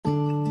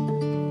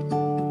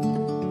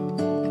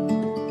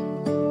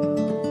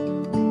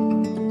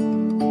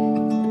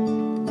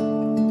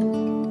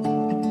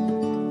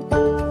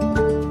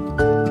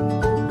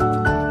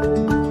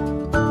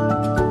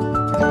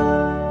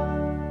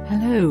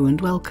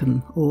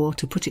welcome, or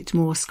to put it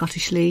more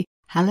Scottishly,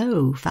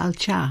 hello,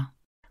 Falcha.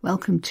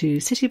 Welcome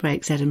to City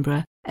Breaks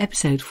Edinburgh,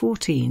 episode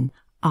 14,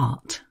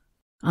 Art.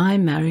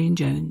 I'm Marion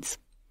Jones.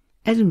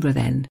 Edinburgh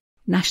then,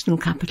 national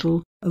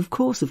capital, of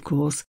course,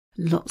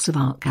 lots of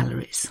art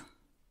galleries.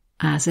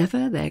 As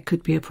ever, there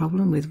could be a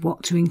problem with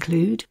what to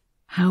include,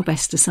 how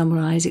best to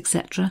summarise,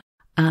 etc.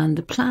 And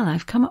the plan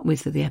I've come up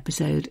with for the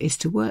episode is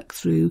to work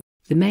through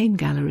the main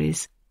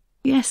galleries,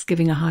 yes,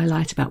 giving a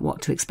highlight about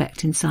what to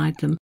expect inside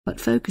them, but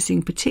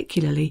focusing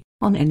particularly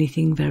on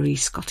anything very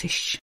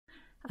Scottish.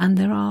 And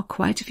there are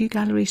quite a few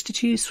galleries to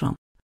choose from.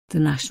 The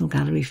National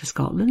Gallery for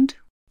Scotland,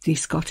 the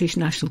Scottish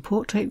National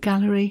Portrait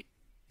Gallery,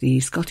 the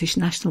Scottish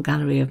National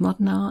Gallery of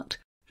Modern Art,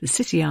 the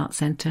City Art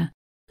Centre,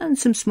 and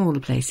some smaller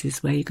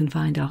places where you can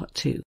find art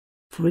too,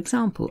 for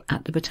example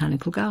at the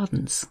Botanical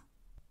Gardens.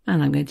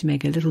 And I'm going to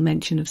make a little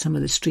mention of some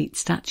of the street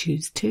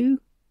statues too,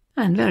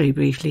 and very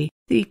briefly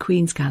the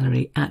Queen's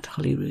Gallery at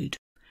Holyrood.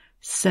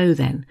 So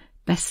then,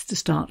 best to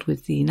start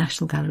with the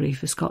National Gallery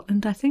for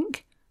Scotland, I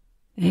think.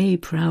 A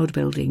proud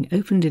building,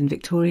 opened in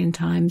Victorian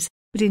times,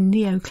 but in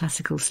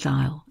neoclassical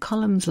style,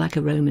 columns like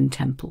a Roman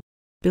temple,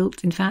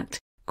 built, in fact,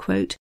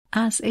 quote,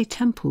 as a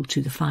temple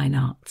to the fine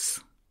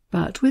arts,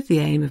 but with the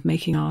aim of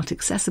making art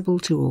accessible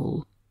to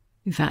all.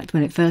 In fact,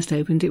 when it first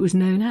opened, it was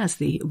known as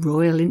the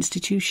Royal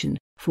Institution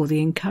for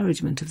the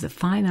Encouragement of the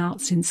Fine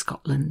Arts in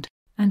Scotland,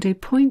 and a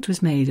point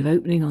was made of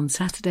opening on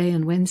Saturday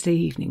and Wednesday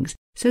evenings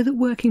so that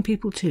working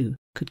people too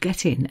could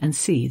get in and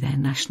see their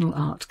national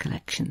art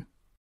collection.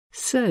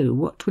 So,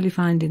 what will you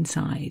find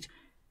inside?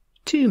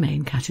 Two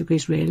main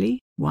categories really.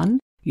 One,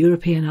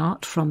 European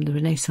art from the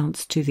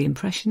Renaissance to the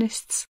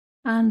Impressionists,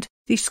 and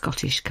the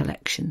Scottish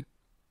collection.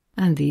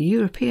 And the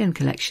European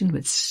collection,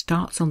 which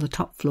starts on the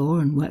top floor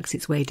and works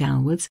its way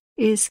downwards,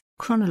 is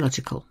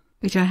chronological,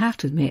 which I have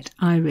to admit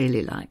I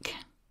really like.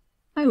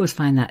 I always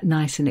find that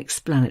nice and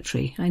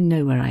explanatory. I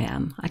know where I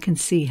am. I can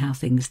see how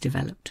things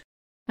developed.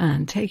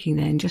 And taking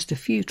then just a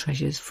few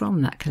treasures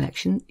from that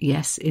collection,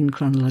 yes, in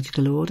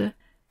chronological order,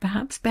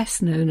 perhaps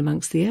best known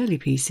amongst the early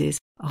pieces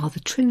are the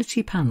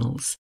Trinity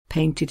panels,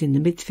 painted in the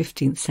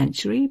mid-15th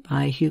century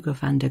by Hugo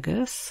van der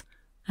Goes,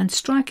 and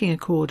striking a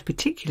chord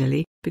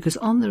particularly because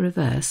on the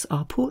reverse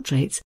are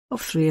portraits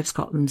of three of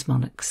Scotland's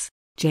monarchs,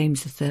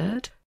 James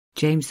III,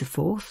 James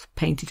IV,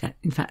 painted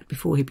in fact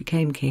before he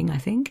became king, I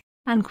think,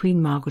 and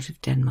Queen Margaret of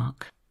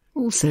Denmark,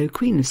 also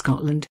Queen of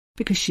Scotland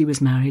because she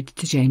was married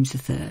to James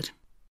III.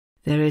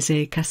 There is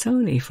a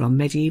cassone from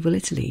medieval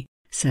Italy,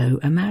 so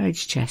a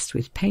marriage chest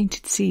with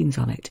painted scenes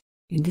on it,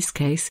 in this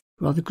case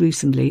rather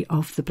gruesomely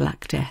of the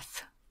Black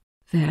Death.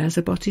 There's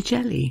a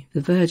Botticelli, the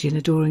Virgin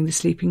adoring the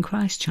sleeping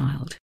Christ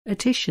child, a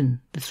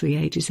Titian, the Three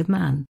Ages of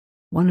Man,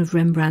 one of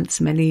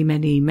Rembrandt's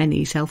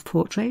many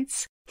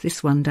self-portraits,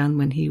 this one done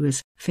when he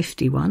was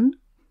 51,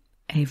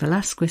 a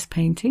Velázquez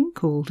painting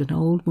called An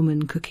Old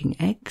Woman Cooking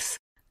Eggs,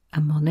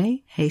 a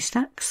Monet,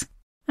 Haystacks,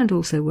 and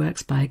also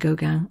works by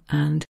Gauguin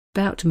and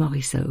Berthe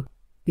Morisot,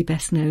 the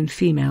best-known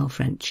female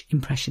French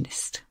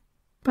impressionist.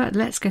 But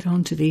let's get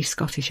on to the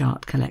Scottish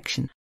art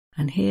collection,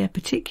 and here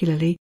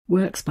particularly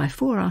works by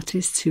four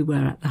artists who were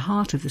at the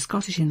heart of the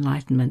Scottish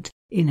Enlightenment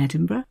in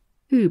Edinburgh,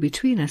 who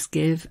between us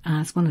give,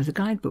 as one of the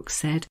guidebooks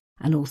said,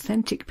 an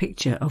authentic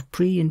picture of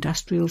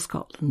pre-industrial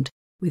Scotland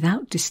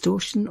without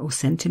distortion or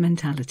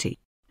sentimentality.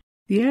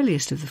 The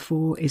earliest of the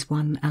four is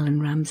one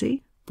Alan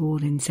Ramsay,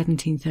 born in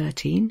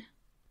 1713,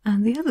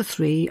 and the other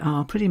three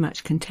are pretty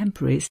much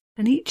contemporaries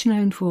and each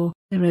known for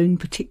their own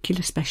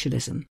particular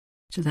specialism.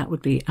 So that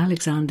would be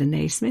Alexander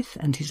Nasmyth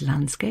and his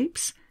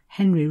landscapes,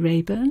 Henry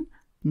Raeburn,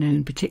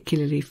 known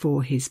particularly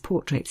for his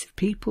portraits of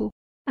people,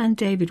 and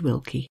David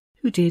Wilkie,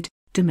 who did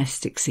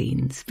domestic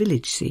scenes,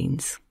 village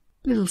scenes,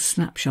 little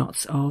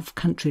snapshots of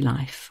country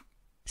life.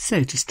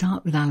 So to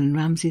start with Alan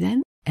Ramsay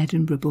then,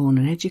 Edinburgh born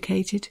and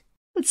educated,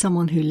 but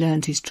someone who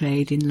learned his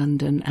trade in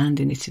London and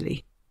in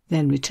Italy,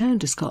 then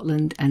returned to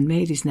Scotland and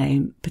made his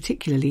name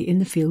particularly in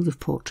the field of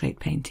portrait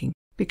painting,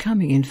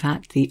 becoming in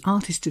fact the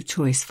artist of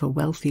choice for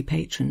wealthy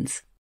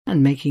patrons,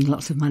 and making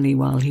lots of money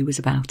while he was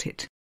about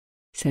it.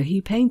 So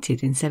he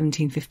painted in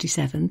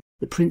 1757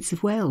 the Prince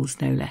of Wales,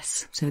 no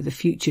less, so the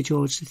future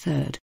George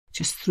III,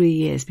 just 3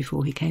 years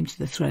before he came to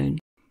the throne,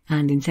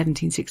 and in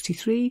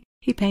 1763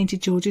 he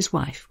painted George's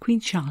wife, Queen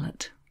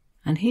Charlotte.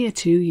 And here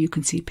too you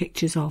can see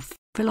pictures of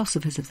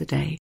philosophers of the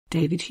day,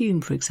 David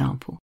Hume for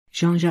example,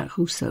 Jean-Jacques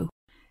Rousseau.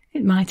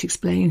 It might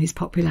explain his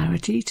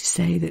popularity to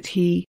say that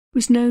he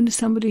was known as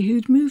somebody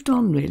who'd moved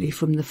on really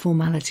from the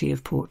formality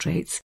of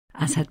portraits,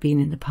 as had been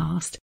in the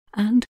past,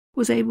 and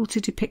was able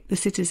to depict the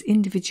sitter's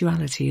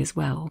individuality as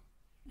well.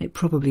 It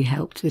probably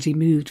helped that he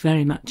moved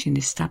very much in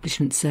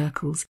establishment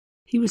circles.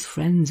 He was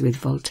friends with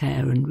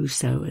Voltaire and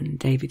Rousseau and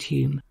David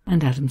Hume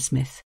and Adam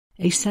Smith,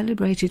 a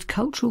celebrated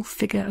cultural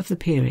figure of the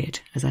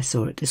period, as I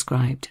saw it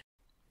described.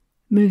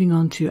 Moving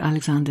on to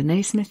Alexander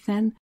Nasmyth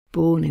then,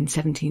 born in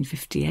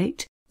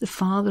 1758, the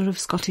father of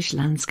Scottish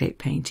landscape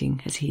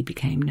painting, as he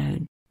became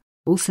known.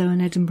 Also an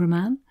Edinburgh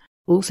man,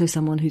 also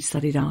someone who'd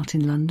studied art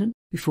in London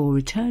before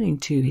returning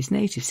to his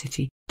native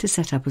city to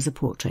set up as a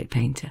portrait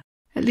painter.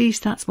 At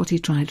least that's what he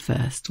tried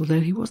first, although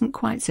he wasn't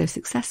quite so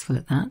successful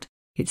at that.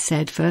 It's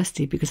said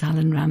firstly because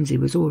Alan Ramsay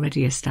was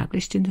already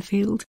established in the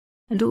field,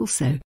 and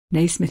also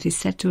Naismith is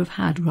said to have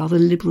had rather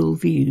liberal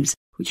views,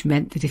 which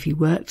meant that if he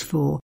worked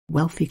for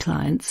wealthy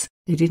clients,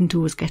 they didn't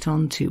always get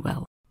on too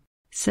well.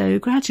 So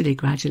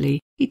gradually,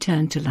 he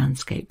turned to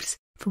landscapes,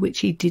 for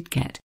which he did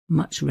get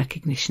much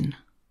recognition.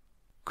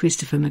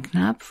 Christopher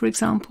McNabb, for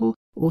example,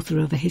 author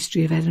of A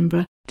History of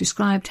Edinburgh,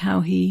 described how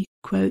he,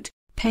 quote,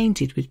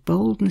 painted with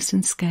boldness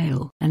and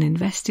scale and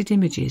invested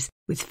images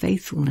with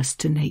faithfulness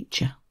to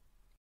nature.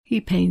 He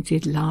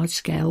painted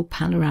large-scale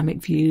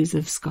panoramic views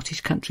of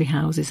Scottish country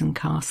houses and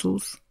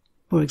castles.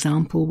 For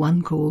example,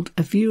 one called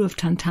A View of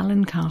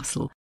Tantallon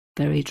Castle,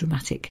 very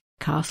dramatic,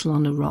 castle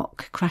on a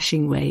rock,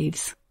 crashing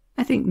waves.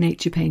 I think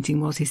nature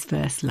painting was his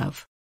first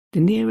love.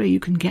 The nearer you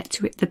can get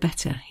to it, the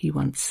better, he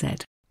once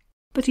said.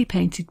 But he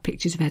painted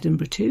pictures of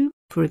Edinburgh too,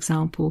 for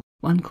example,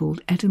 one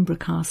called Edinburgh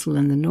Castle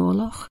and the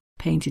Norloch,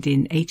 painted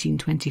in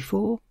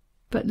 1824,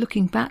 but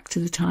looking back to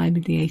the time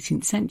in the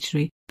 18th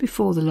century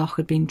before the loch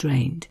had been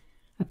drained,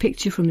 a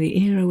picture from the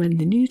era when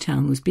the new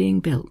town was being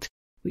built,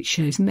 which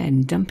shows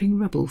men dumping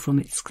rubble from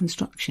its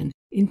construction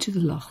into the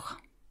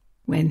loch.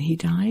 When he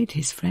died,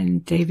 his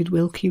friend David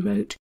Wilkie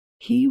wrote,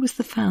 he was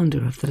the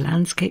founder of the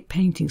landscape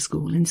painting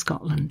school in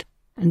Scotland,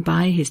 and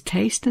by his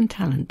taste and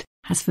talent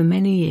has for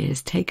many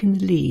years taken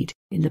the lead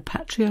in the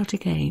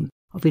patriotic aim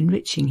of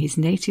enriching his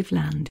native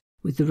land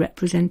with the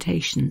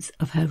representations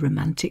of her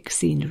romantic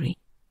scenery.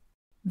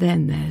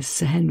 Then there's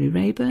Sir Henry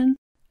Raeburn,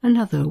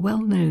 another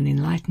well-known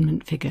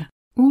Enlightenment figure,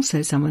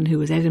 also someone who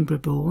was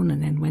Edinburgh-born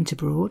and then went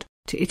abroad,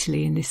 to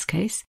Italy in this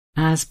case,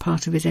 as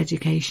part of his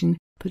education,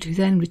 but who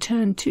then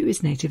returned to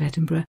his native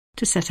Edinburgh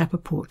to set up a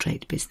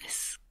portrait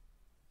business.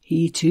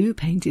 He too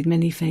painted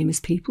many famous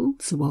people,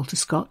 Sir Walter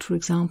Scott, for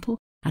example,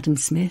 Adam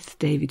Smith,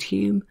 David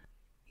Hume.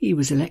 He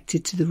was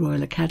elected to the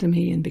Royal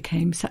Academy and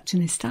became such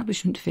an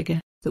establishment figure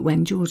that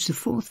when George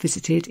IV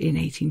visited in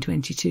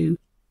 1822,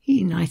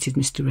 he knighted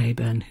Mr.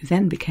 Raeburn, who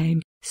then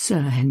became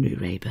Sir Henry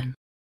Raeburn.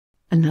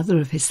 Another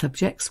of his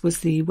subjects was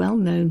the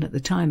well-known, at the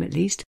time at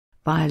least,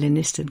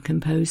 violinist and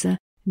composer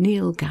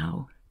Neil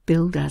Gow,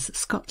 billed as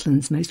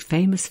Scotland's most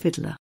famous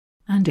fiddler,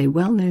 and a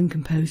well-known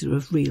composer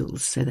of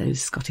reels, so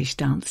those Scottish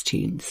dance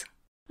tunes,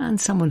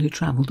 and someone who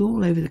travelled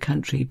all over the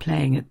country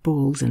playing at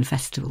balls and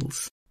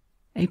festivals.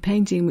 A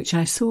painting which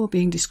I saw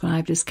being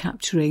described as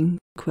capturing,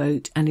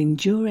 quote, an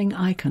enduring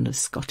icon of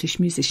Scottish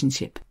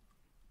musicianship.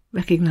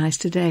 Recognised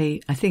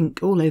today, I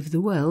think, all over the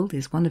world,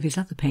 is one of his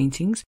other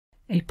paintings,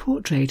 a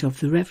portrait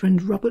of the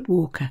Reverend Robert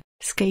Walker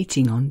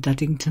skating on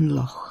Duddington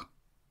Loch.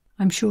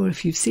 I'm sure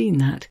if you've seen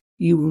that,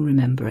 you will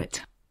remember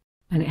it.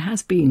 And it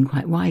has been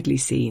quite widely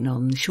seen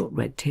on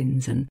shortbread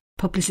tins and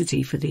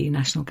publicity for the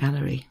National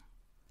Gallery.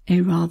 A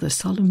rather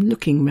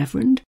solemn-looking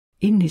Reverend,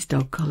 in his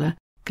dog collar,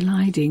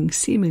 gliding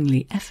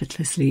seemingly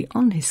effortlessly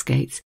on his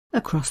skates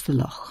across the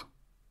loch.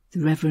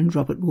 The Reverend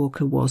Robert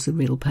Walker was a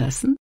real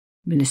person,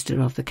 minister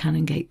of the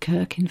Canongate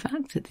Kirk, in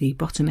fact, at the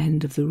bottom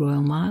end of the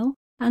Royal Mile,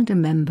 and a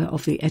member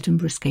of the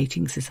Edinburgh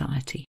Skating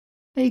Society,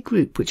 a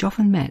group which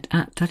often met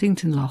at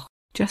Duddington Loch,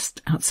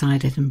 just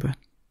outside Edinburgh.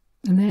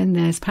 And then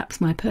there's perhaps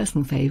my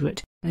personal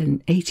favourite,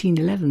 an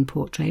 1811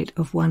 portrait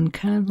of one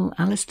Colonel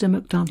Alistair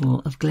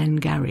MacDonald of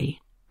Glengarry.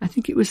 I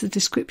think it was the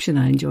description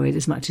I enjoyed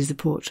as much as the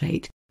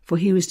portrait, for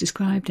he was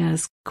described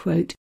as,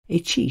 quote, a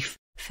chief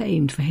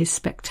famed for his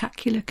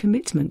spectacular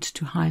commitment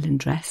to Highland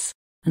dress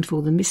and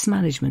for the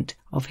mismanagement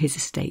of his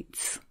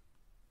estates.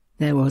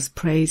 There was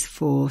praise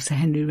for Sir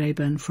Henry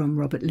Raeburn from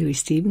Robert Louis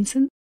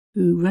Stevenson,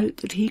 who wrote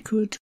that he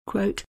could,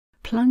 quote,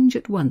 plunge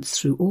at once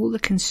through all the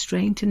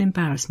constraint and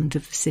embarrassment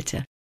of the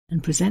sitter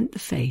and present the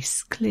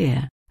face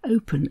clear,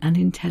 open and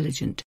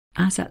intelligent,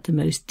 as at the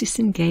most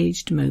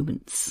disengaged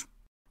moments.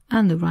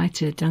 And the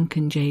writer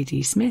Duncan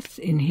J.D. Smith,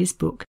 in his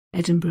book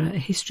Edinburgh, A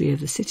History of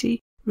the City,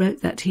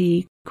 wrote that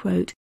he,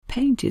 quote,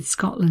 painted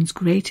Scotland's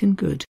great and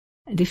good,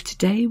 and if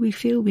today we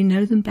feel we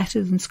know them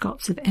better than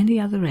Scots of any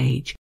other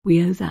age,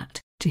 we owe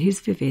that to his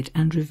vivid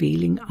and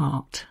revealing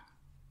art.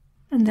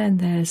 And then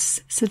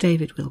there's Sir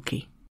David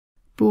Wilkie.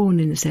 Born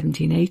in the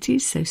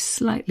 1780s, so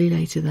slightly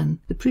later than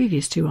the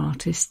previous two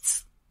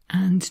artists,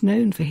 and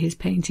known for his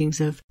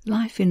paintings of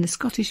life in the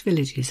Scottish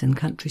villages and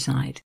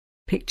countryside,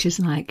 pictures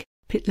like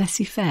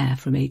Pitlessie Fair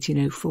from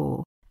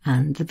 1804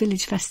 and the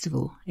Village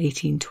Festival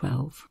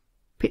 1812.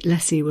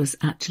 Pitlessie was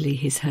actually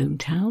his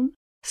hometown,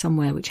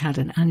 somewhere which had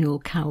an annual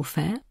cow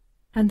fair,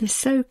 and this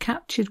so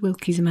captured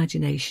Wilkie's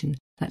imagination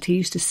that he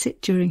used to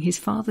sit during his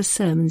father's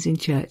sermons in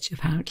church,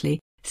 apparently,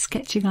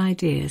 sketching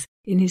ideas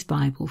in his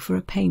Bible for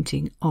a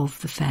painting of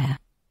the fair.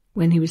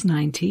 When he was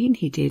 19,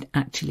 he did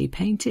actually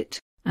paint it,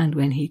 and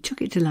when he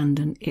took it to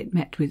London, it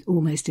met with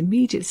almost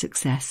immediate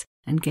success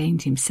and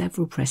gained him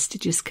several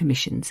prestigious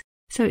commissions,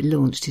 so it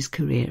launched his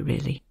career,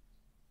 really.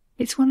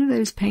 It's one of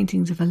those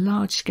paintings of a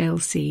large-scale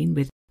scene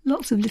with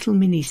lots of little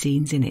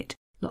mini-scenes in it,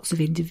 lots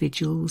of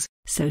individuals,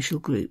 social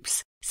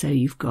groups. So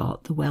you've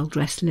got the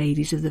well-dressed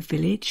ladies of the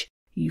village,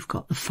 you've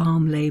got the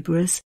farm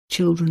labourers,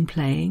 children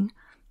playing,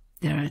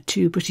 There are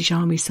 2 British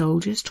Army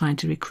soldiers trying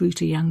to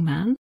recruit a young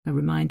man, a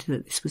reminder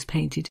that this was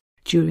painted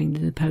during the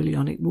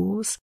Napoleonic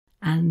Wars,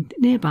 and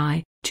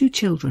nearby 2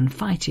 children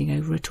fighting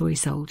over a toy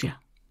soldier.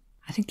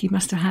 I think he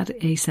must have had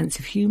a sense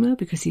of humour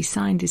because he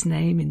signed his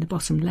name in the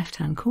bottom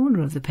left-hand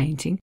corner of the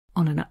painting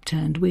on an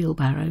upturned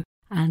wheelbarrow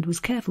and was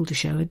careful to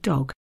show a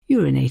dog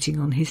urinating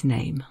on his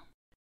name.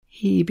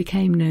 He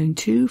became known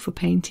too for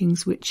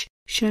paintings which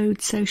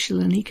showed social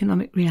and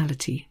economic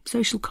reality,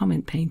 social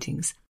comment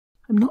paintings.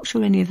 I'm not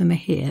sure any of them are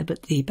here,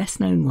 but the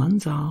best-known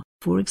ones are,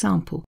 for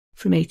example,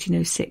 from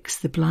 1806,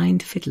 The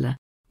Blind Fiddler,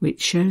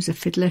 which shows a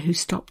fiddler who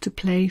stopped to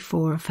play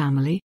for a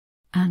family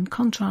and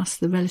contrasts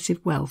the relative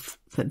wealth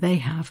that they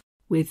have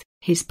with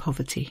his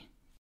poverty.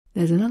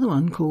 There's another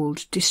one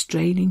called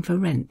Distraining for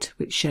Rent,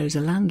 which shows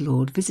a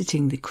landlord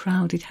visiting the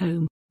crowded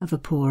home of a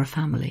poorer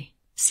family,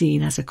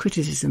 seen as a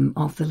criticism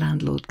of the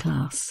landlord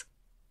class.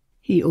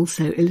 He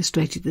also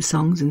illustrated the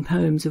songs and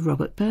poems of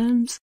Robert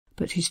Burns,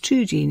 but his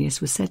true genius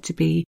was said to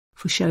be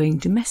for showing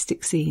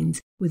domestic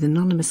scenes with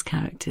anonymous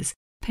characters,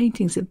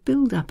 paintings that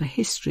build up a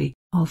history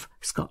of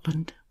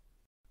Scotland.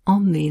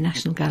 On the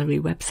National Gallery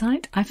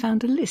website, I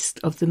found a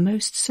list of the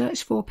most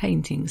searched for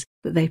paintings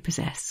that they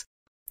possess.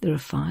 There are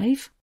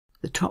 5,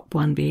 the top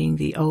one being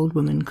The Old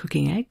Woman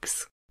Cooking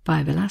Eggs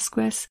by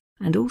Velázquez,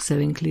 and also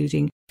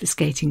including The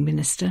Skating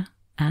Minister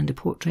and a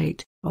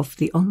portrait of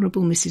the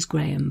Honourable Mrs.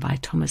 Graham by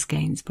Thomas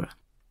Gainsborough.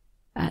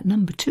 At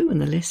number 2 on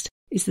the list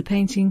is the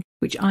painting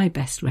which I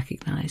best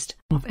recognised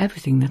of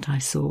everything that I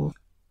saw,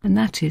 and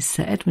that is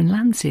Sir Edwin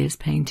Landseer's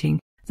painting,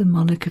 The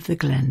Monarch of the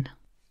Glen.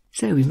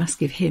 So we must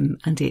give him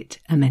and it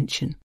a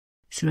mention.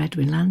 Sir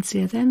Edwin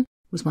Landseer, then,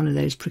 was one of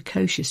those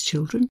precocious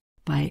children.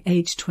 By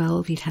age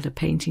 12 he'd had a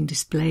painting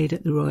displayed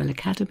at the Royal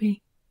Academy.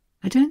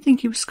 I don't think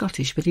he was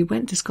Scottish, but he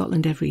went to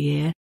Scotland every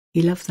year.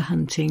 He loved the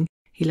hunting,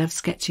 he loved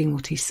sketching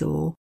what he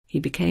saw. He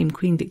became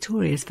Queen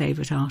Victoria's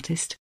favourite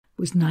artist,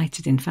 was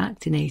knighted in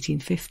fact in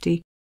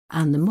 1850,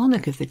 and The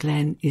Monarch of the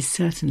Glen is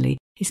certainly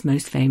his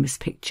most famous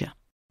picture.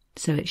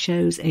 So it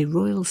shows a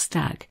royal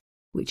stag,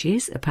 which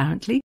is,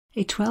 apparently,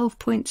 a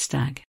 12-point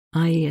stag,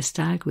 i.e. a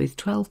stag with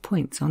 12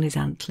 points on his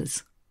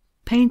antlers.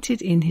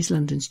 Painted in his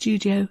London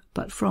studio,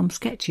 but from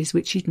sketches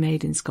which he'd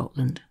made in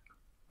Scotland.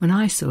 When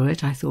I saw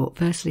it, I thought,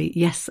 firstly,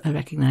 yes, I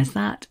recognise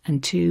that,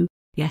 and 2,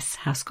 yes,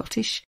 how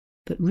Scottish,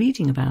 but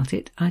reading about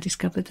it, I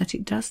discovered that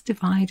it does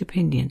divide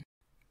opinion.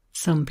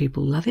 Some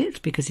people love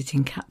it because it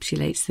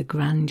encapsulates the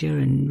grandeur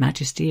and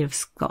majesty of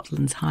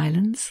Scotland's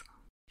Highlands,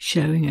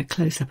 showing a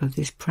close-up of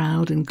this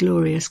proud and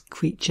glorious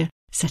creature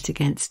set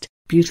against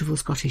beautiful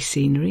Scottish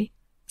scenery,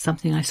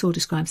 something I saw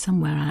described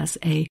somewhere as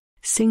a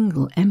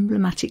single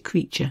emblematic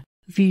creature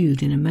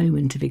viewed in a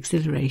moment of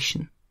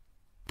exhilaration.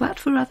 But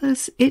for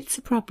others, it's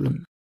a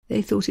problem.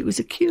 They thought it was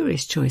a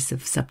curious choice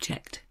of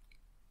subject.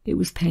 It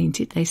was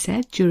painted, they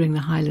said, during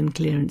the Highland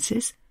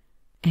clearances,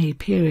 a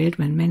period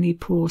when many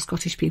poor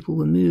Scottish people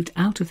were moved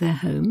out of their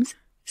homes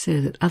so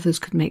that others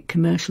could make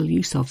commercial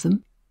use of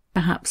them,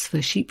 perhaps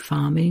for sheep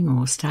farming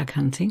or stag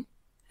hunting,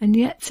 and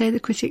yet, say the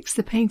critics,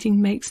 the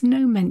painting makes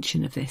no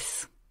mention of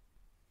this.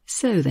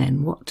 So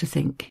then, what to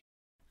think?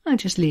 I'll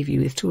just leave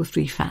you with 2 or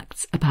 3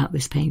 facts about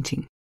this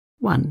painting.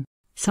 1.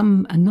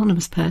 Some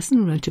anonymous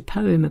person wrote a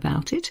poem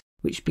about it,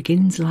 which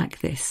begins like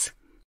this.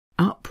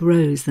 Up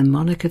rose the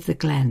monarch of the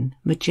glen,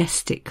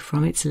 majestic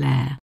from its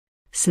lair,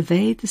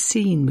 surveyed the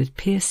scene with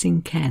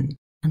piercing ken,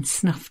 and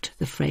snuffed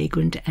the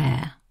fragrant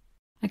air.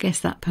 I guess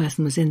that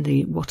person was in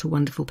the What a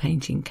Wonderful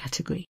Painting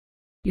category.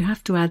 You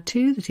have to add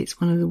too that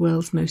it's one of the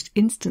world's most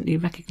instantly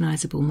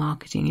recognisable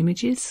marketing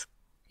images.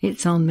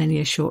 It's on many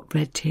a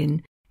shortbread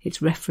tin,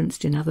 it's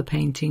referenced in other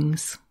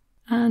paintings,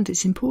 and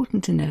it's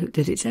important to note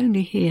that it's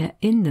only here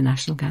in the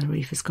National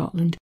Gallery for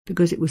Scotland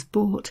because it was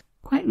bought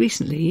quite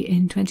recently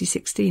in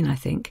 2016, I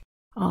think,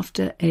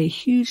 after a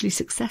hugely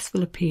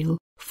successful appeal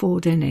for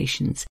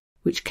donations,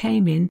 which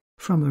came in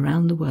from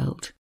around the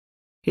world.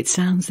 It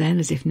sounds then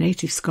as if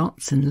native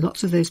Scots and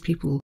lots of those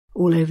people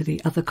all over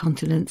the other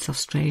continents,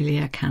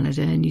 Australia,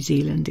 Canada, New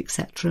Zealand,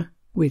 etc.,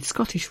 with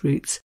Scottish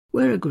roots,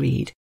 were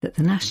agreed that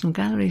the National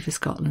Gallery for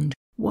Scotland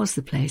was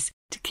the place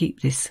to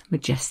keep this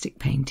majestic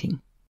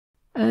painting.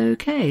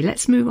 OK,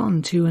 let's move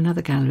on to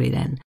another gallery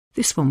then.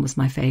 This one was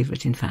my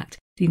favourite, in fact,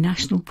 the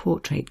National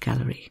Portrait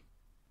Gallery.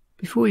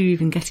 Before you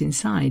even get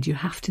inside, you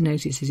have to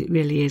notice that it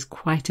really is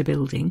quite a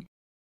building.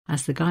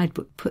 As the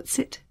guidebook puts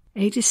it,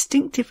 a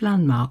distinctive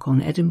landmark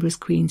on Edinburgh's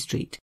Queen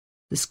Street.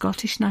 The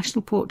Scottish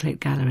National Portrait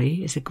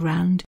Gallery is a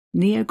grand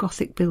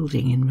neo-Gothic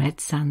building in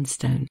red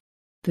sandstone.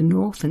 The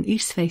north and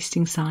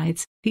east-facing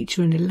sides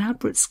feature an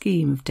elaborate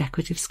scheme of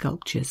decorative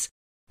sculptures.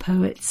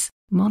 Poets,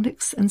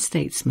 monarchs and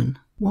statesmen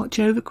watch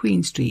over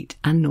Queen Street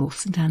and North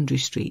St Andrew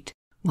Street,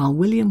 while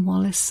William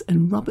Wallace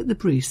and Robert the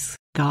Bruce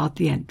guard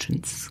the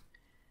entrance.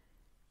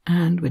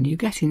 And when you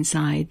get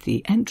inside,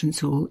 the entrance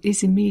hall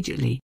is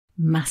immediately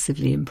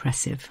massively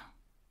impressive.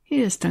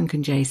 Here's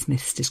Duncan J.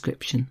 Smith's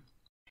description.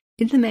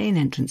 In the main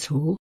entrance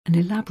hall, an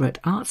elaborate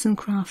arts and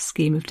crafts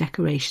scheme of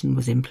decoration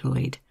was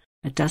employed.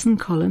 A dozen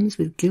columns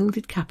with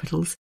gilded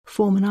capitals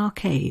form an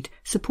arcade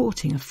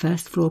supporting a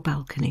first-floor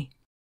balcony.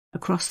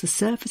 across the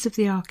surface of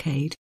the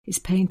arcade is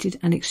painted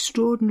an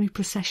extraordinary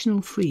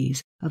processional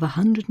frieze of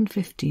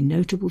 150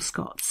 notable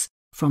Scots,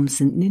 from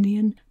St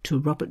Ninian to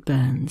Robert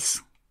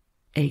Burns.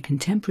 A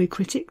contemporary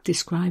critic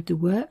described the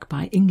work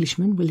by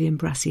Englishman William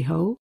Brassey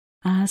Hole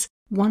as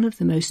one of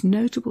the most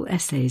notable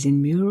essays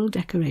in mural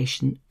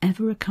decoration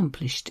ever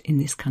accomplished in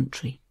this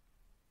country.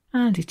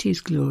 And it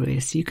is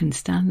glorious. You can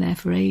stand there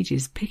for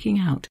ages picking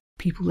out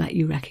people that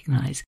you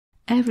recognise,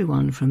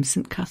 everyone from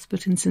St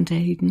Cuthbert and St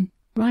Aidan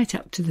right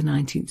up to the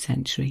 19th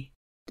century.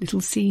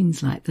 Little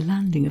scenes like the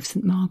landing of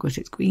St Margaret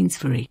at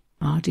Queensferry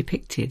are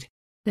depicted.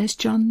 There's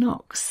John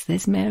Knox,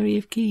 there's Mary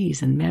of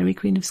Guise and Mary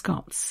Queen of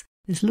Scots,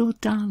 there's Lord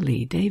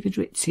Darnley, David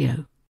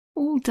Rizzio,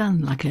 all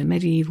done like a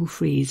medieval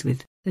frieze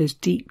with those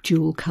deep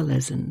jewel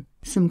colours and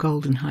some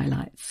golden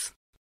highlights.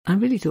 I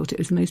really thought it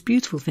was the most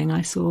beautiful thing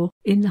I saw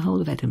in the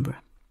whole of Edinburgh.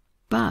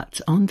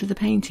 But on to the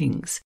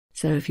paintings.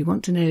 So if you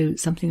want to know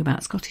something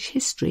about Scottish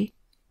history,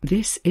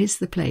 this is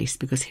the place,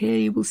 because here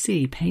you will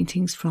see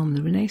paintings from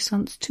the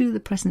Renaissance to the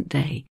present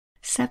day,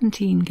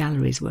 17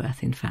 galleries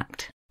worth in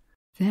fact.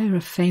 There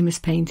are famous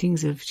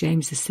paintings of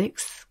James VI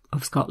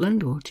of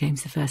Scotland, or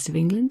James I of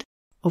England,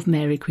 of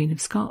Mary Queen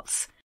of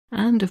Scots,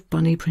 and of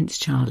Bonnie Prince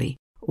Charlie,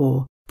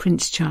 or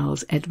Prince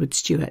Charles Edward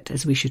Stuart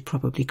as we should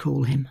probably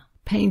call him,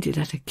 painted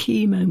at a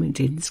key moment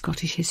in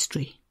Scottish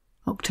history.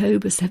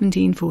 October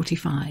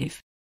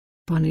 1745.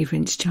 Bonnie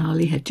Prince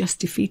Charlie had just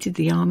defeated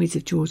the armies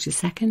of George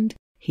II,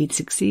 he'd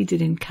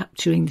succeeded in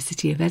capturing the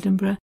city of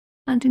Edinburgh,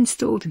 and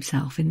installed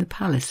himself in the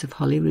palace of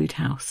Holyrood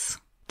House,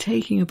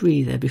 taking a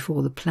breather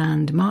before the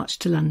planned march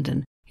to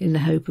London in the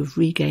hope of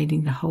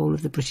regaining the whole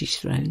of the British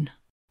throne.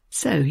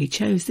 So he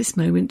chose this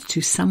moment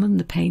to summon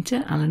the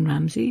painter Alan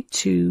Ramsay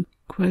to,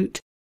 quote,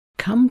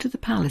 come to the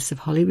palace of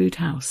Holyrood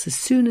House as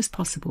soon as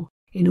possible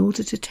in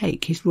order to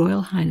take His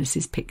Royal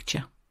Highness's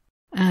picture.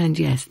 And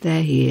yes,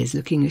 there he is,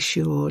 looking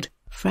assured,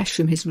 fresh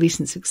from his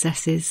recent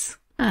successes,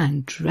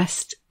 and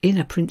dressed in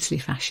a princely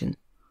fashion.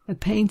 A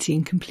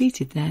painting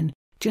completed then,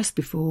 just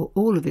before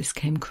all of this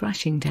came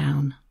crashing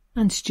down,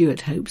 and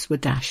Stuart hopes were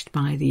dashed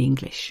by the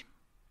English.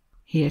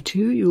 Here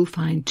too you'll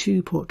find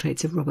two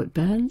portraits of Robert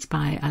Burns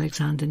by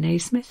Alexander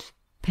Naismith,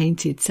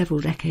 painted several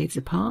decades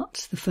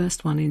apart, the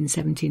first one in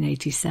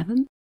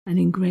 1787, an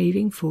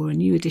engraving for a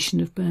new edition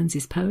of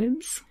Burns's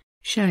poems,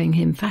 showing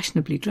him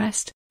fashionably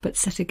dressed but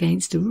set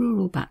against a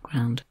rural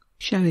background,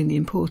 showing the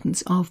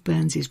importance of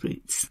Burns's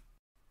roots.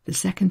 The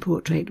second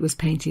portrait was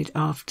painted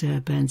after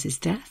Burns's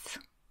death,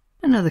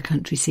 another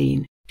country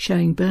scene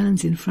showing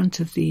Burns in front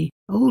of the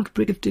old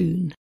Brig of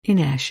Doon in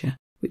Ayrshire,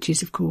 which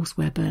is of course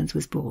where Burns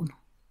was born.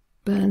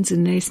 Burns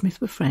and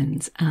Naismith were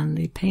friends, and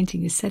the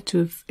painting is said to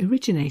have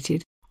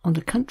originated on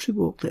a country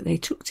walk that they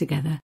took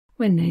together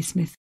when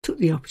Naismith took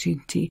the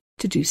opportunity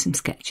to do some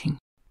sketching.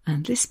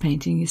 And this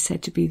painting is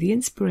said to be the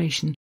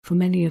inspiration for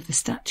many of the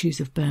statues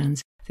of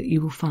Burns that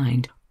you will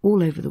find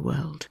all over the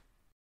world.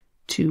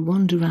 To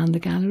wander round the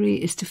gallery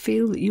is to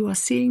feel that you are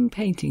seeing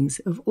paintings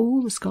of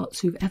all the Scots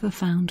who've ever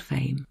found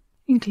fame,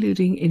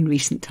 including in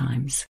recent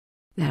times.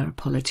 There are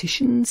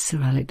politicians,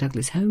 Sir Alec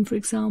Douglas-Home for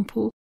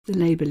example, the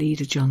Labour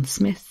leader John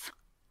Smith.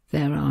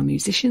 There are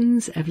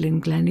musicians, Evelyn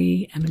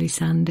Glennie, Emily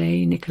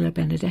Sandé, Nicola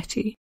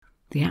Benedetti,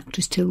 the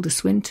actress Tilda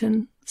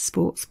Swinton,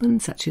 sportsmen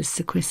such as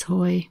Sir Chris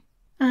Hoy,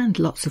 and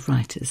lots of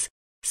writers,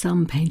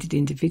 some painted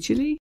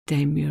individually,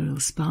 Dame Muriel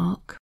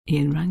Spark,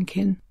 Ian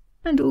Rankin,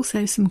 and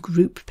also some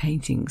group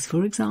paintings,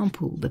 for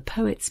example, The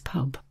Poet's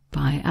Pub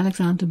by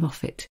Alexander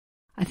Moffat.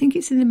 I think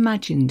it's an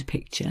imagined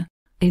picture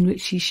in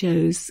which he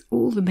shows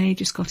all the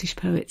major Scottish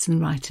poets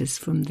and writers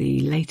from the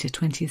later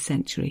 20th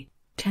century,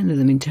 10 of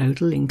them in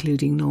total,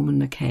 including Norman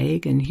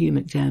MacCaig and Hugh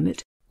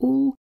MacDermott,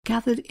 all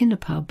gathered in a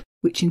pub,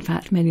 which in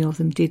fact many of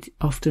them did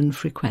often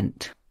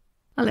frequent.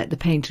 I'll let the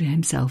painter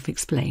himself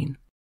explain.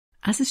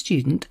 As a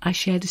student, I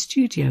shared a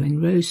studio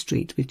in Rose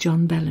Street with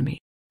John Bellamy,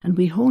 and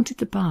we haunted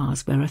the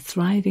bars where a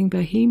thriving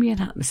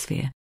bohemian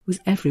atmosphere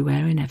was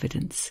everywhere in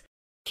evidence,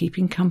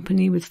 keeping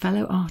company with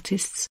fellow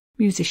artists,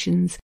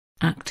 musicians,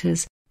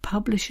 actors,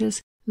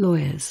 publishers,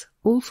 lawyers,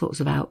 all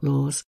sorts of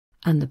outlaws,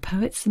 and the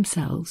poets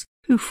themselves,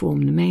 who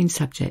form the main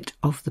subject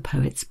of the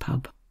Poet's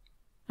Pub.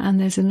 And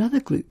there's another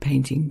group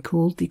painting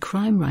called the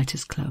Crime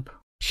Writers Club,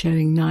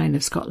 showing 9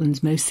 of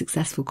Scotland's most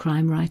successful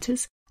crime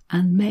writers,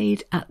 and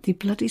made at the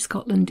Bloody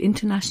Scotland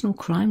International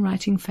Crime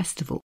Writing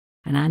Festival,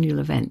 an annual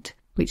event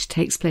which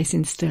takes place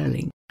in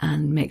Stirling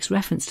and makes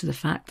reference to the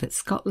fact that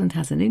Scotland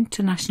has an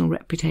international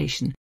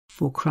reputation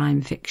for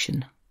crime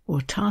fiction,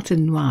 or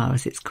tartan noir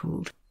as it's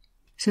called.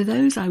 So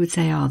those, I would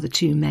say, are the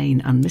 2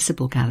 main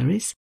unmissable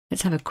galleries.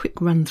 Let's have a quick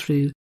run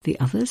through the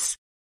others.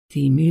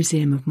 The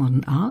Museum of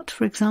Modern Art,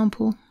 for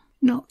example,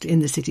 not in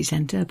the city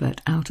centre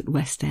but out at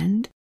West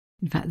End.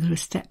 In fact, there are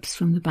steps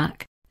from the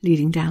back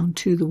leading down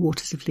to the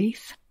Waters of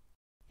Leith.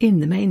 In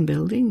the main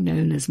building,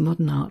 known as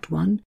Modern Art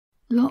 1,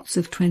 lots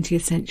of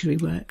 20th century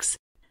works,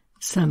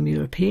 some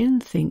European,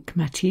 think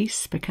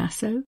Matisse,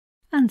 Picasso,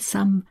 and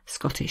some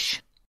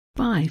Scottish,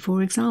 by,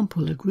 for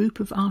example, a group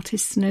of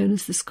artists known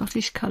as the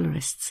Scottish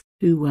Colourists,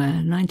 who were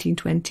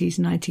 1920s,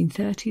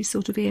 1930s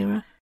sort of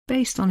era,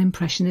 based on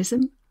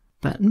Impressionism,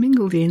 but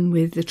mingled in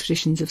with the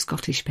traditions of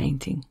Scottish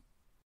painting.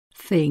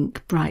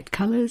 Think bright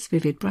colours,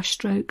 vivid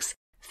brushstrokes.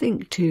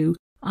 Think, too,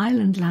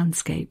 island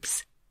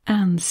landscapes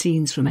and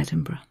scenes from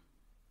Edinburgh.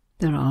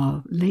 There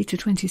are later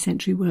 20th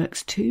century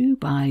works too,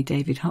 by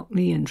David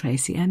Hockney and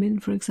Tracy Emin,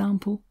 for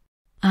example.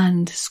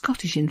 And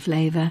Scottish in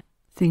flavour,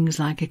 things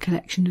like a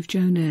collection of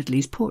Joan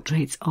Erdley's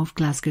portraits of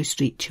Glasgow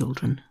street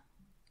children.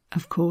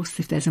 Of course,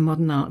 if there's a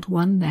modern art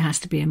 1, there has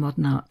to be a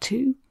modern art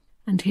 2.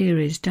 And here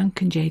is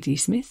Duncan J.D.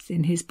 Smith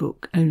in his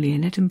book Only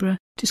in Edinburgh,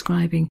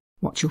 describing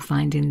what you'll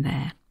find in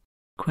there.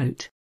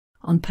 Quote,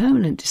 "On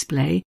permanent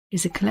display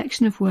is a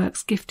collection of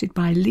works gifted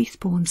by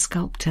Leithbourne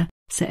sculptor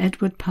Sir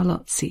Edward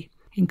Palozzi,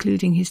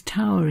 including his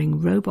towering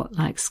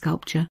robot-like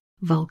sculpture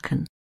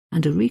Vulcan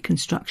and a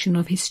reconstruction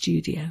of his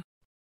studio.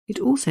 It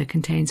also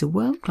contains a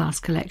world-class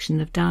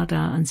collection of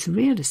Dada and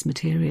Surrealist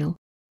material,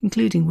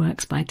 including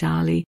works by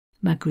Dali,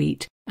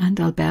 Magritte and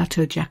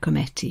Alberto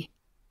Giacometti."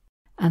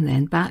 And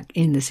then back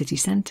in the city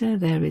centre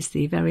there is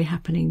the very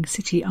happening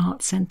City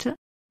Art Centre,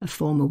 a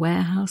former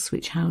warehouse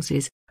which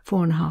houses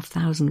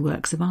 4,500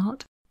 works of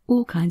art,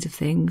 all kinds of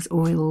things: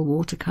 oil,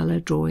 watercolour,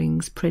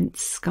 drawings,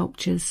 prints,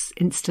 sculptures,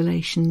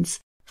 installations,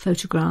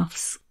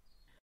 photographs.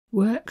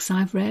 Works,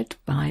 I've read,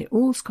 by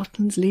all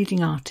Scotland's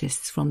leading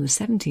artists from the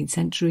 17th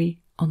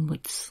century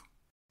onwards,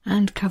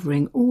 and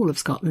covering all of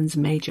Scotland's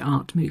major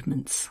art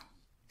movements.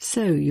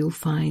 So you'll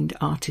find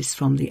artists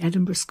from the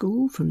Edinburgh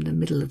School from the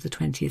middle of the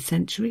 20th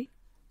century,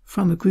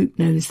 from a group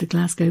known as the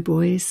Glasgow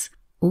Boys.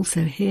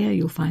 Also here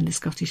you'll find the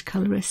Scottish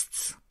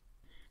colourists.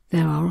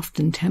 There are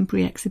often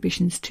temporary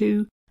exhibitions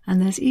too, and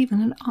there's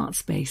even an art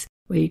space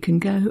where you can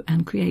go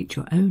and create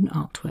your own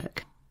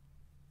artwork.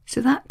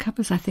 So that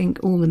covers, I think,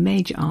 all the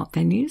major art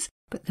venues,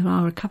 but there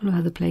are a couple of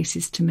other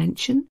places to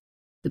mention.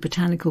 The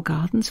Botanical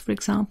Gardens, for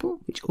example,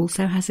 which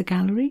also has a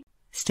gallery,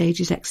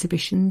 stages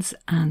exhibitions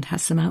and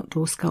has some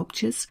outdoor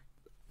sculptures.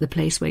 The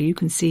place where you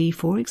can see,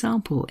 for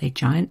example, a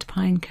giant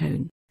pine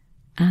cone.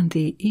 And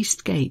the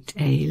East Gate,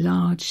 a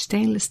large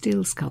stainless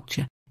steel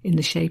sculpture in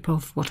the shape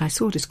of what I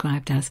saw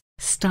described as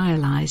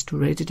stylised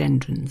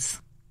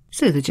rhododendrons.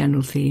 So the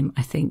general theme,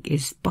 I think,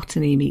 is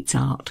botany meets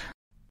art.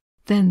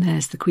 Then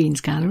there's the Queen's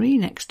Gallery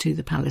next to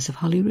the Palace of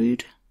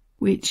Holyrood,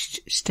 which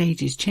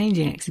stages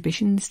changing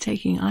exhibitions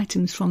taking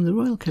items from the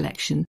royal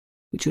collection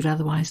which would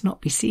otherwise not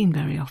be seen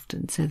very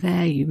often. So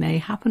there you may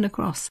happen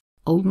across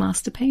old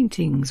master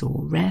paintings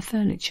or rare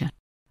furniture.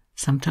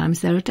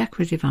 Sometimes there are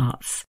decorative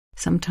arts,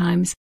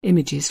 sometimes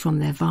images from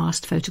their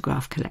vast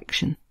photograph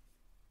collection.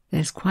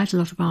 There's quite a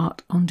lot of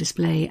art on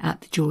display at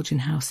the Georgian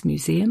House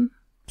Museum,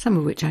 some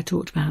of which I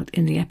talked about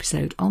in the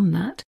episode on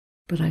that,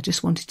 but I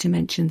just wanted to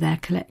mention their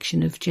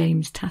collection of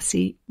James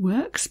Tassie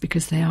works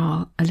because they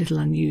are a little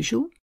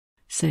unusual.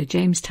 So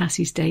James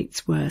Tassie's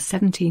dates were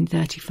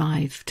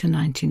 1735 to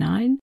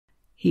 99.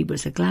 He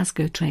was a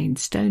Glasgow-trained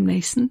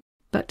stonemason,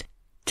 but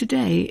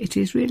today it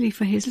is really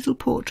for his little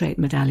portrait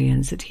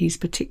medallions that he's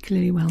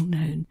particularly well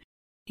known.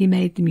 He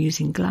made them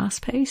using glass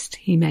paste.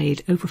 He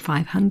made over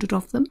 500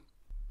 of them,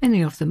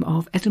 many of them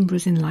of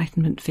Edinburgh's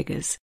Enlightenment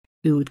figures,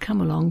 who would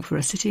come along for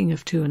a sitting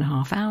of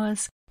 2.5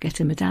 hours, get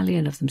a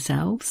medallion of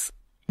themselves,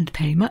 and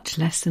pay much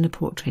less than a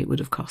portrait would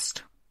have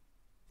cost.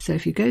 So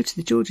if you go to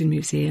the Georgian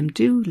Museum,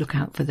 do look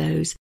out for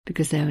those,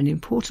 because they're an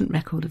important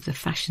record of the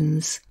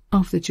fashions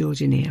of the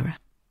Georgian era.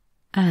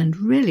 And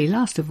really,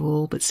 last of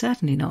all, but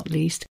certainly not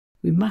least,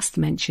 we must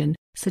mention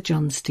Sir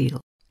John Steele,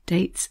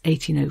 dates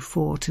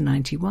 1804 to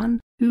 91,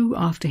 who,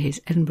 after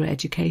his Edinburgh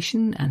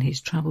education and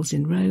his travels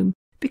in Rome,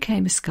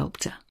 became a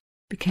sculptor.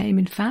 Became,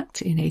 in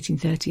fact, in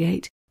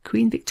 1838,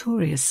 Queen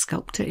Victoria's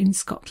sculptor in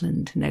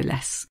Scotland, no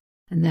less,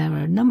 and there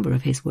are a number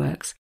of his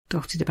works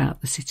dotted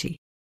about the city.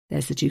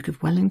 There's the Duke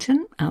of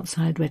Wellington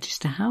outside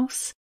Register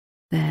House.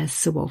 There's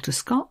Sir Walter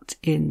Scott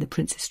in the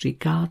Princess Street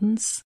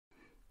Gardens.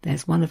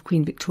 There's one of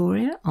Queen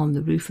Victoria on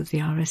the roof of the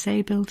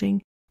RSA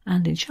building,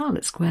 and in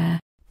Charlotte Square,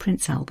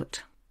 Prince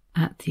Albert,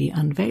 at the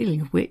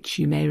unveiling of which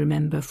you may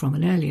remember from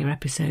an earlier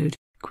episode,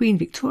 Queen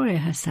Victoria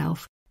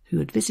herself, who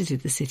had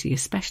visited the city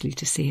especially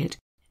to see it,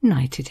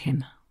 knighted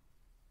him.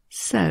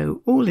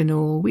 So, all in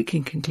all, we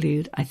can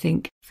conclude, I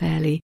think,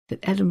 fairly, that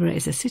Edinburgh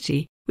is a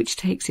city which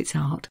takes its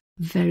art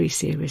very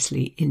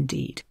seriously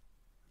indeed.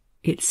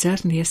 It's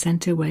certainly a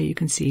centre where you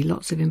can see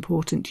lots of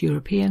important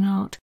European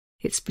art.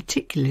 It's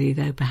particularly,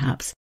 though,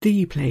 perhaps,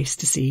 the place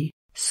to see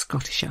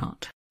Scottish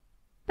art.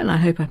 And I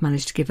hope I've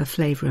managed to give a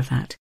flavour of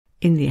that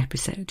in the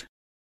episode.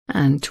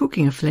 And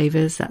talking of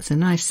flavours, that's a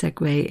nice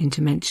segue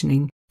into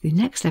mentioning the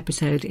next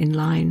episode in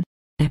line,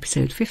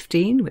 episode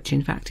 15, which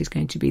in fact is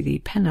going to be the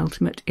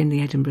penultimate in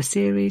the Edinburgh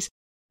series,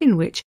 in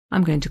which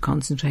I'm going to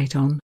concentrate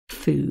on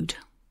food.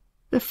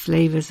 The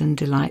flavours and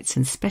delights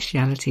and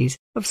specialities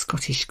of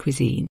Scottish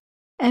cuisine.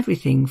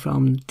 Everything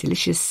from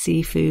delicious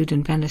seafood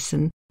and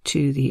venison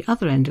to the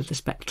other end of the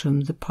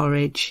spectrum, the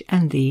porridge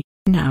and the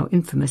now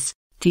infamous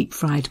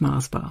deep-fried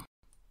Mars bar.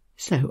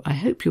 So I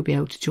hope you'll be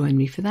able to join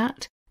me for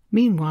that.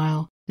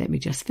 Meanwhile, let me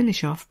just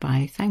finish off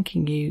by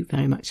thanking you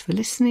very much for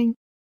listening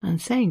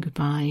and saying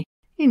goodbye,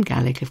 in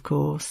Gaelic of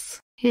course.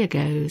 Here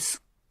goes.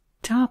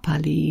 Ta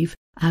Paliv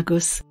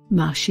agus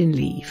mar sin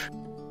líomh.